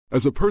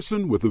As a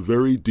person with a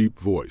very deep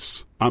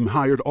voice, I'm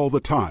hired all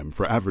the time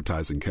for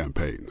advertising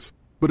campaigns.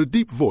 But a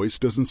deep voice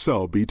doesn't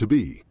sell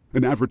B2B,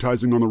 and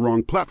advertising on the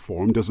wrong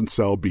platform doesn't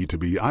sell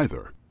B2B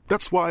either.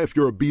 That's why if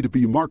you're a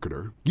B2B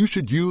marketer, you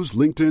should use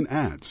LinkedIn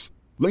ads.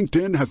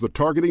 LinkedIn has the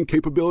targeting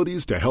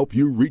capabilities to help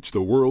you reach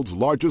the world's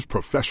largest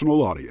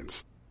professional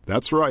audience.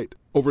 That's right,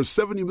 over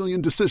 70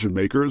 million decision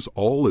makers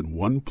all in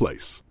one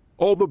place.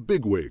 All the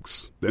big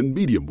wigs, then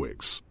medium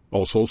wigs,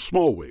 also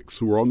small wigs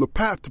who are on the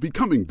path to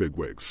becoming big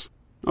wigs.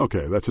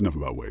 Okay, that's enough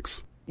about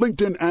wigs.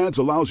 LinkedIn ads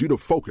allows you to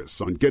focus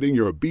on getting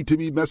your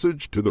B2B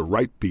message to the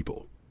right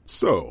people.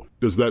 So,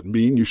 does that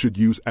mean you should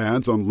use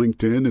ads on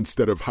LinkedIn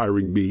instead of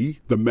hiring me,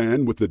 the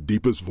man with the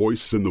deepest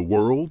voice in the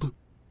world?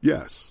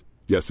 Yes.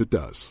 Yes, it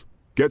does.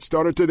 Get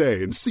started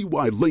today and see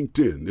why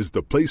LinkedIn is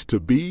the place to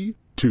be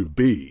to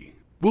be.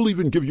 We'll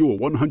even give you a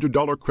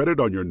 $100 credit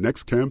on your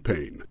next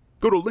campaign.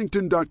 Go to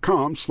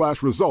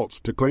linkedin.com/results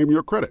to claim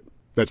your credit.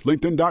 That's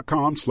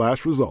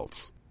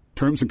linkedin.com/results.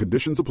 Terms and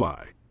conditions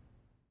apply.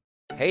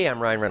 Hey, I'm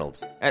Ryan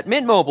Reynolds. At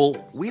Mint Mobile,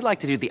 we like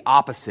to do the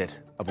opposite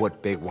of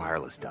what Big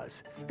Wireless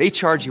does. They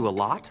charge you a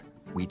lot,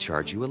 we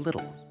charge you a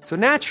little. So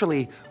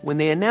naturally, when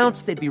they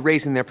announced they'd be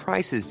raising their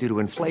prices due to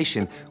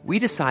inflation, we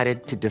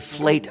decided to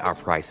deflate our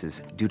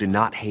prices due to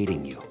not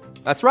hating you.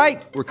 That's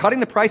right. We're cutting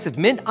the price of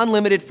Mint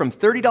Unlimited from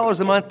 $30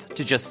 a month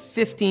to just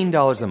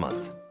 $15 a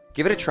month.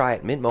 Give it a try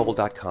at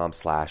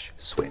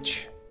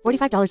mintmobile.com/switch.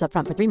 $45 up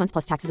front for 3 months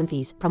plus taxes and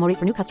fees. Promo rate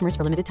for new customers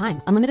for limited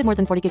time. Unlimited more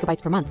than 40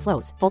 gigabytes per month.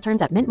 Slows full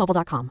terms at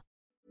mintmobile.com.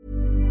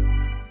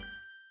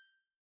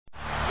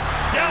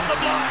 Down the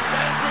block,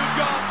 Andrew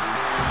John.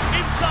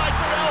 Inside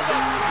for Elba.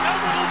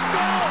 Elba will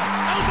score.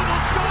 Elba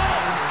will score.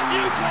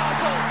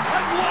 Newcastle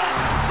have won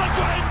the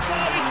Grand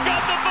Final. He's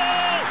got the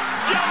ball.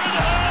 Jared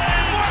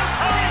Hayes.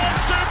 Oh,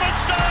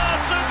 superstar,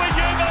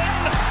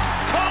 superhuman.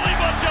 Call him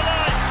what you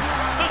like.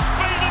 The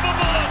speed of a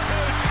bullet.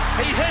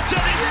 He hits it.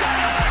 He's got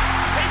it.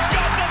 He's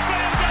got the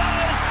field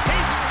goal.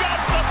 He's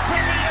got the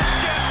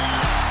premiership.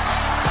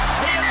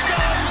 He has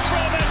gone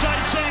from, as I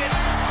said,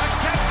 a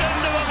captain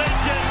to a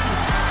legend.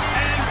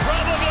 And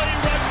probably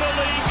rugby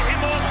league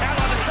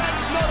immortality.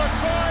 That's not a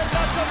try,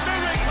 that's a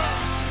miracle.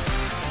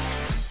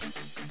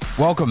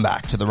 Welcome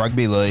back to the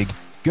Rugby League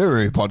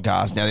Guru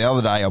podcast. Now, the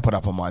other day I put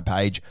up on my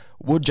page,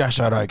 would Josh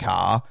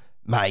Addo-Carr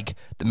make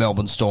the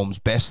Melbourne Storm's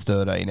best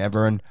 13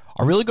 ever? And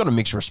I really got a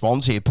mixed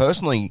response here.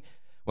 Personally,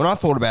 when I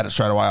thought about it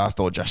straight away, I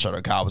thought Josh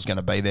Addo-Carr was going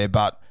to be there.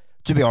 But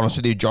to be honest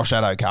with you, Josh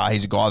Addo-Carr,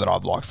 he's a guy that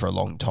I've liked for a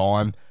long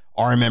time.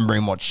 I remember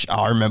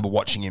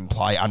watching him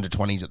play under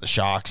 20s at the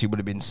Sharks. He would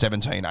have been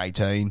 17,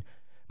 18.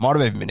 Might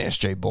have even been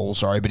SG Ball,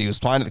 but he was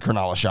playing at the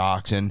Cronulla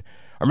Sharks. And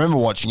I remember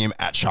watching him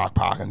at Shark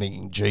Park and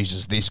thinking,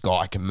 Jesus, this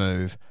guy can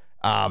move.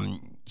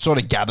 Sort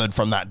of gathered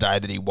from that day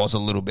that he was a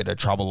little bit of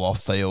trouble off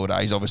field.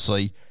 He's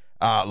obviously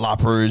La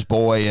Perouse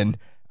boy, and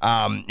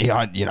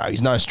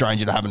he's no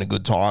stranger to having a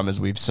good time, as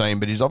we've seen,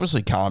 but he's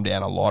obviously calmed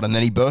down a lot. And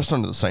then he burst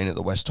onto the scene at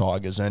the West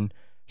Tigers, and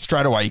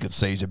straight away you could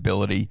see his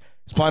ability.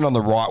 He's playing on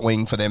the right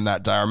wing for them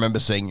that day. I remember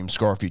seeing him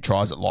score a few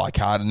tries at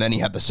Leichhardt, and then he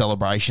had the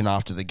celebration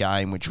after the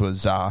game, which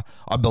was, I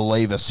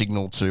believe, a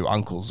signal to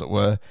uncles that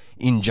were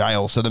in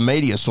jail. So the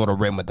media sort of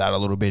ran with that a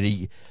little bit.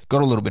 He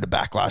got a little bit of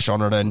backlash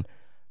on it, and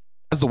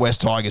as the West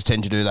Tigers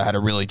tend to do, they had a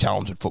really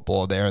talented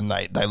footballer there, and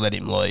they let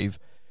him leave.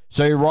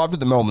 So he arrived at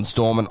the Melbourne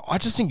Storm, and I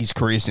just think his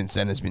career since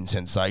then has been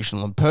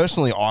sensational. And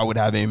personally, I would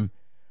have him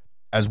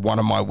as one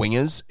of my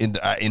wingers in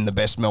the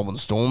best Melbourne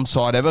Storm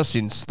side ever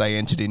since they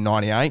entered in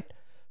 98.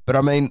 But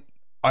I mean,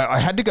 I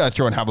had to go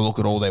through and have a look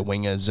at all their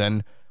wingers,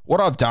 and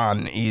what I've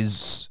done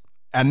is,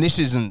 and this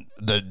isn't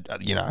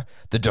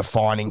the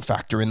defining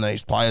factor in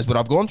these players, but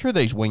I've gone through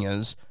these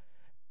wingers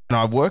and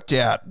I've worked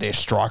out their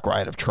strike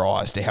rate of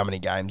tries to how many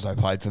games they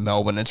played for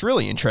Melbourne. It's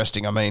really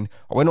interesting. I mean,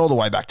 I went all the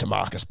way back to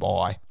Marcus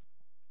Bai.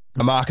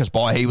 Marcus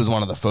Bai, he was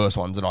one of the first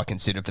ones that I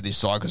considered for this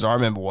side because I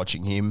remember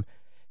watching him.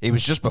 He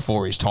was just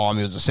before his time.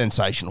 He was a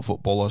sensational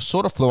footballer,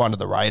 sort of flew under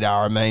the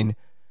radar. I mean,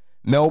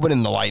 Melbourne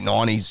in the late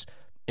 90s,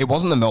 it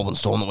wasn't the Melbourne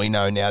Storm that we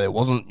know now. There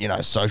wasn't,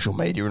 social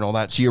media and all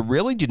that. So you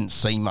really didn't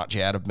see much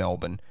out of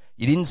Melbourne.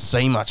 You didn't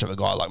see much of a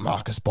guy like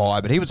Marcus Bai,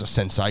 but he was a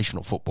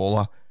sensational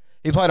footballer.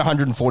 He played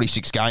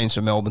 146 games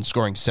for Melbourne,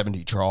 scoring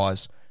 70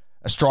 tries,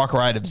 a strike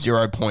rate of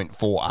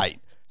 0.48.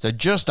 So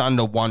just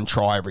under one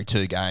try every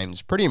 2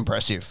 games. Pretty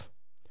impressive.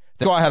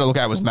 The guy I had to look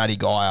at was Matty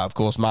Geyer, of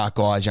course, Mark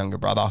Geyer's younger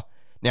brother.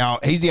 Now,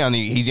 he's the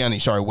only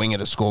winger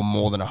to score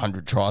more than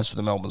 100 tries for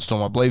the Melbourne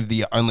Storm. I believe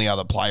the only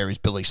other player is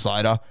Billy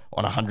Slater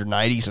on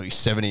 180, so he's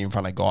 70 in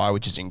front of Geyer,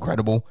 which is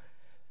incredible.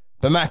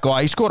 But Matt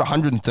Geyer, he scored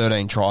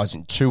 113 tries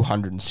in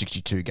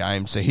 262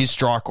 games, so his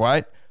strike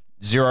rate,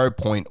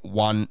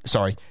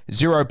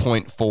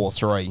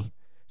 0.43.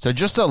 So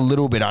just a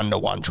little bit under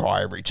one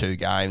try every 2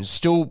 games.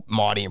 Still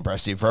mighty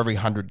impressive. For every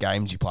 100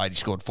 games he played, he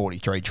scored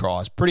 43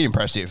 tries. Pretty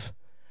impressive.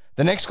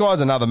 The next guy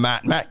is another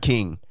Matt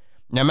King.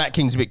 Now, Matt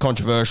King's a bit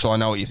controversial. I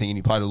know what you're thinking.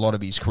 He played a lot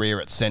of his career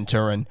at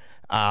centre, and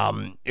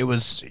it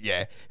was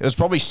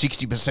probably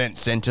 60%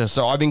 centre.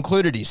 So I've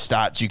included his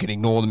stats. You can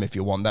ignore them if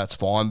you want. That's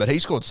fine. But he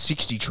scored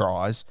 60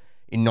 tries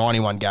in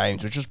 91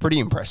 games, which was pretty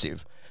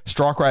impressive.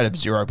 strike rate of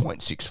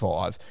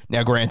 0.65.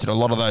 Now, granted, a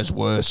lot of those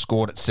were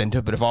scored at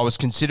centre, but if I was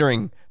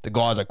considering the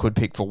guys I could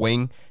pick for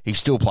wing, he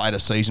still played a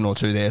season or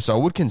two there, so I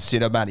would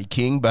consider Matty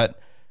King, but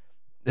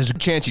there's a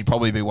chance he'd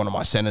probably be one of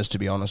my centres, to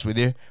be honest with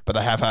you, but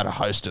they have had a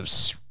host of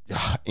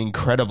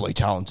incredibly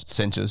talented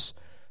centres.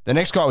 The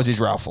next guy was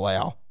Israel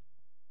Folau.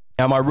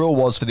 Now, my rule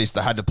was for this,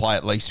 they had to play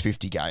at least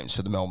 50 games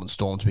for the Melbourne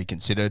Storm to be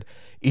considered.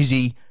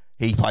 Izzy,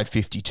 he played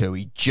 52.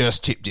 He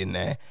just tipped in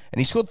there. And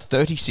he scored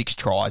 36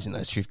 tries in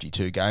those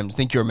 52 games. I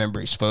think you remember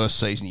his first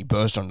season, he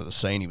burst onto the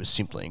scene. He was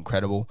simply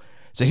incredible.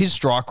 So his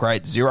strike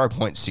rate,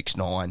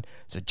 0.69.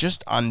 So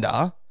just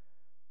under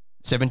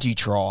 70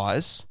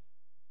 tries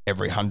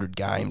every 100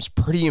 games.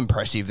 Pretty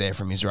impressive there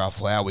from Israel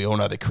Folau. We all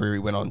know the career he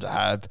went on to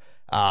have.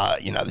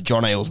 The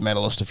John Eales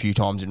medalist a few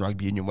times in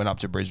rugby union, went up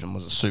to Brisbane,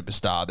 was a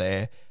superstar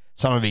there.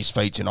 Some of his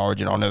feats in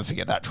Origin, I'll never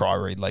forget that try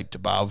where he leaped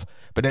above.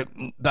 But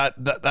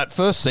that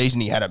first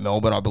season he had at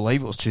Melbourne, I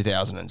believe it was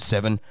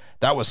 2007,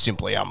 that was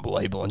simply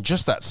unbelievable. And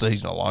just that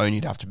season alone,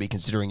 you'd have to be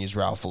considering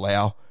Israel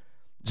Folau.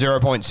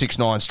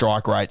 0.69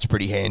 strike rate's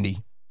pretty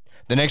handy.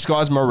 The next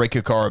guy's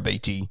Marika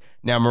Koroibete.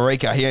 Now,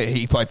 Marika,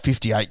 he played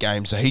 58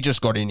 games, so he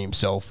just got in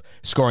himself,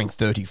 scoring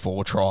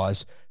 34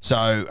 tries.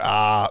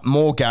 So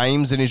more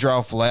games than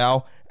Israel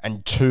Folau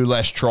and 2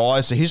 less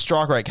tries. So his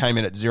strike rate came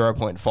in at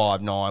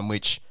 0.59,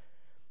 which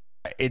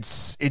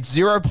it's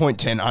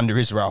 0.10 under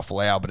Israel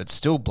Folau, but it's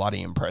still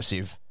bloody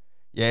impressive.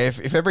 Yeah,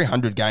 if every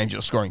 100 games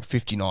you're scoring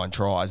 59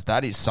 tries,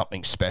 that is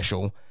something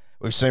special.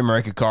 We've seen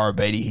Marika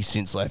Koroibete, he's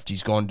since left.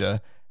 He's gone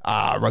to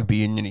rugby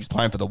union. He's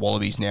playing for the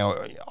Wallabies now.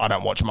 I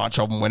don't watch much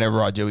of him.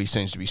 Whenever I do, he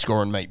seems to be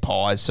scoring meat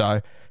pies.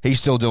 So he's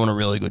still doing a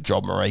really good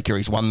job, Marika.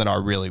 He's one that I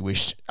really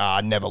wish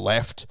never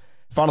left.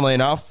 Funnily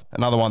enough,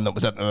 another one that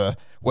was at the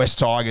West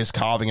Tigers,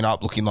 carving it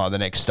up, looking like the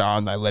next star,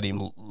 and they let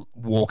him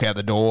walk out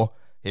the door.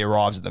 He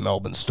arrives at the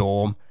Melbourne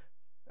Storm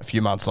a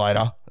few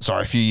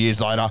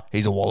years later.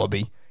 He's a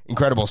Wallaby.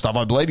 Incredible stuff.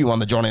 I believe he won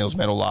the John Eales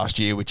medal last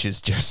year, which is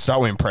just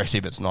so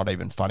impressive. It's not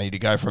even funny to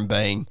go from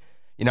being,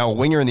 a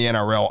winger in the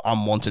NRL,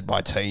 unwanted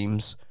by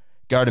teams,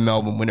 go to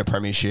Melbourne, win a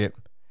premiership,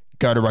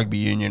 go to rugby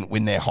union,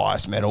 win their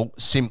highest medal.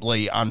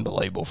 Simply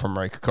unbelievable from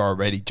Marika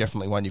Koroibete.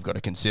 Definitely one you've got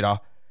to consider.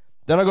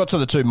 Then I got to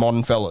the two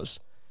modern fellas,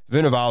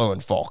 Vunivalu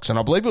and Fox. And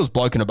I believe it was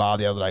Bloke in a Bar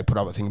the other day put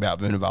up a thing about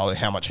Vunivalu,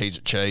 how much he's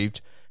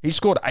achieved. He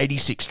scored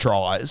 86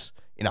 tries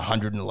in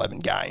 111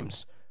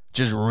 games, which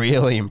is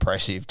really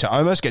impressive. To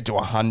almost get to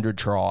 100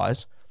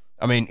 tries,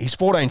 I mean, he's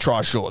 14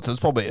 tries short, so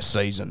it's probably a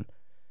season.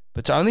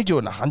 But to only do it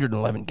in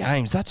 111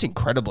 games, that's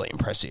incredibly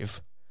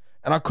impressive.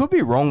 And I could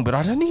be wrong, but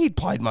I don't think he'd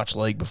played much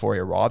league before he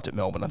arrived at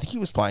Melbourne. I think he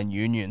was playing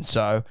union.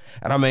 So,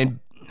 and I mean,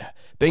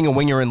 being a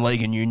winger in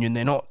league and union,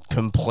 they're not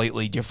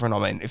completely different.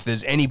 I mean, if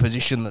there's any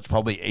position that's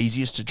probably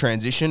easiest to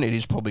transition, it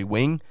is probably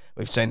wing.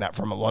 We've seen that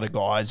from a lot of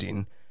guys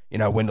in,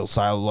 Wendell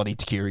Sailor, Lottie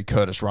Takiri,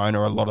 Curtis Rona,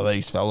 a lot of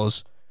these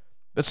fellas.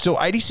 But still,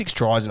 86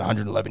 tries in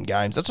 111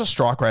 games. That's a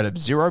strike rate of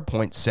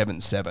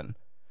 0.77.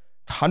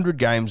 100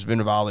 games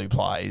Vunivalu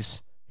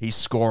plays, he's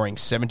scoring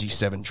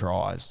 77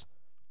 tries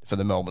for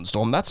the Melbourne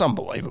Storm. That's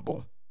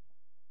unbelievable.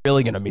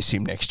 Really going to miss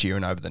him next year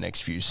and over the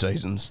next few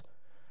seasons.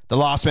 The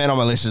last man on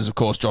my list is, of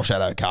course, Josh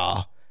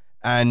Addo-Carr.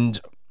 And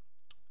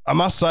I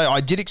must say,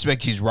 I did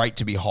expect his rate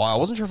to be high. I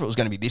wasn't sure if it was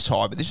going to be this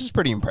high, but this is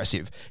pretty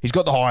impressive. He's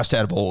got the highest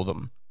out of all of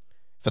them,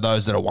 for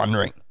those that are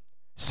wondering.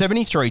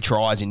 73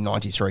 tries in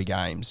 93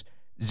 games,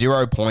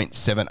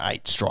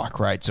 0.78 strike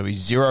rate. So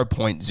he's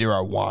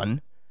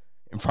 0.01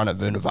 in front of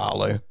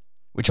Vunivalu,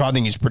 which I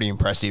think is pretty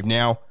impressive.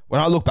 Now, when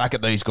I look back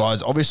at these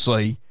guys,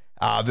 obviously,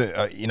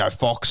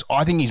 Fox,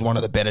 I think he's one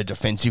of the better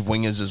defensive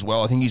wingers as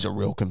well. I think he's a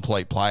real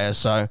complete player.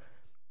 So,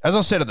 as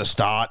I said at the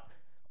start,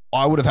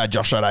 I would have had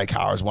Josh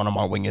Addo-Carr as one of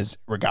my wingers,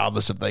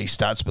 regardless of these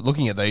stats. But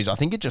looking at these, I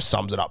think it just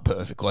sums it up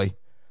perfectly.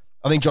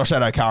 I think Josh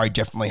Addo-Carr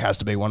definitely has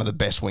to be one of the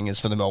best wingers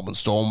for the Melbourne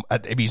Storm.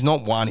 If he's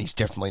not one, he's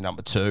definitely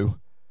number two.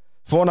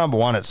 For number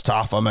one, it's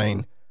tough. I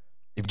mean,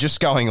 if just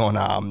going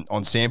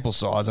on sample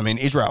size, I mean,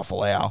 Israel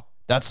Folau,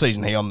 that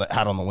season he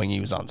had on the wing,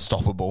 he was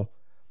unstoppable.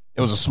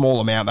 It was a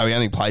small amount, though. He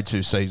only played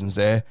 2 seasons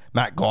there.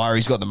 Matt Geyer,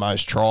 he's got the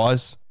most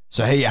tries.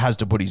 So he has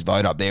to put his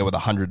vote up there with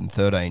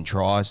 113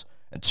 tries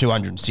and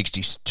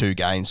 262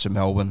 games for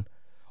Melbourne.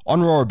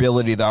 On raw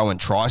ability, though, and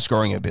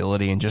try-scoring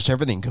ability and just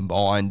everything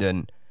combined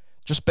and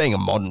just being a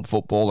modern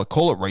footballer,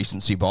 call it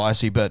recency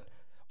biasy, but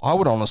I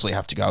would honestly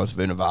have to go with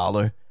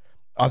Vunivalu.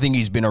 I think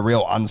he's been a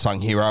real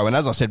unsung hero. And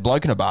as I said,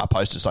 Bloke in a Bar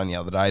posted something the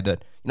other day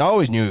that, I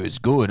always knew he was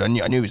good. I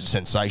knew he was a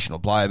sensational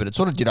player, but it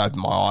sort of did open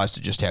my eyes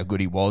to just how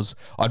good he was.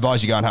 I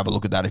advise you go and have a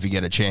look at that if you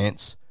get a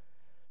chance.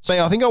 So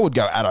yeah, I think I would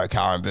go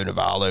Addo-Carr and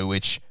Vunivalu,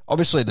 which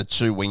obviously the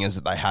two wingers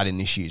that they had in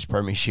this year's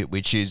premiership,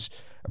 which is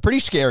a pretty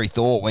scary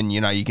thought when,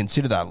 you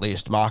consider that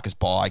list. Marcus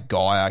Bai,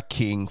 Geyer,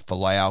 King,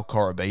 Folau,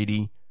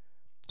 Koroibete.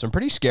 Some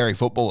pretty scary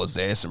footballers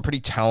there, some pretty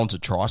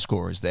talented try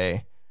scorers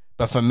there.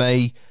 But for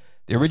me,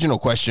 the original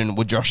question,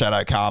 would Josh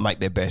Addo-Carr make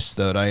their best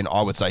 13?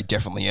 I would say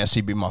definitely yes.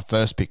 He'd be my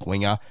first pick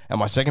winger. And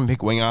my second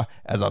pick winger,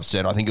 as I've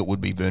said, I think it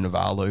would be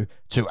Vunivalu.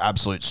 Two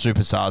absolute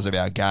superstars of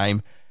our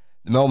game.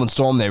 The Melbourne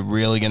Storm, they're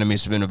really going to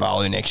miss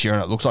Vunivalu next year,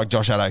 and it looks like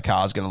Josh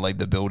Addo-Carr is going to leave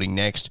the building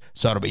next,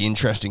 so it'll be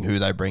interesting who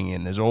they bring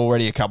in. There's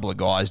already a couple of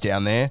guys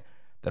down there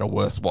that are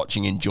worth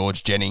watching in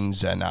George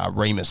Jennings and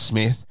Remus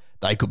Smith.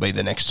 They could be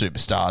the next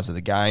superstars of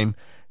the game.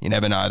 You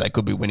never know, they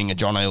could be winning a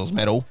John Eales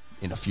medal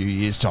in a few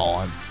years'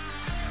 time.